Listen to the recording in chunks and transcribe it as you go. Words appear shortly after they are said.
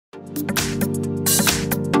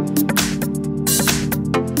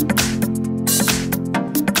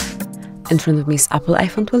In front of me is Apple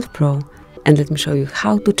iPhone 12 Pro, and let me show you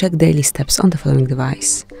how to check daily steps on the following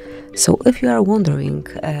device. So if you are wondering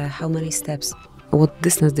how many steps, what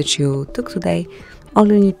distance that you took today, all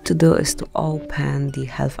you need to do is to open the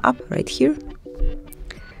health app right here.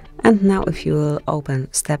 And now if you will open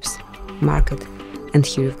steps, mark it, and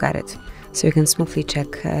here you've got it. So you can smoothly check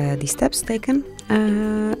the steps taken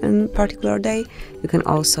in a particular day. You can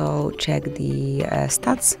also check the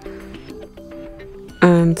stats.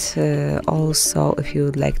 And also, if you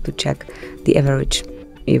would like to check the average,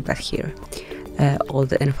 you've got here all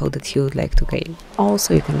the info that you would like to gain.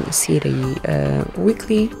 Also, you can see the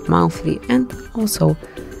weekly, monthly, and also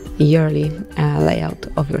yearly layout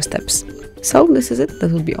of your steps. So this is it.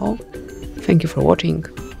 That will be all. Thank you for watching.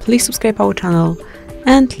 Please subscribe our channel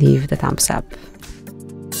and leave the thumbs up.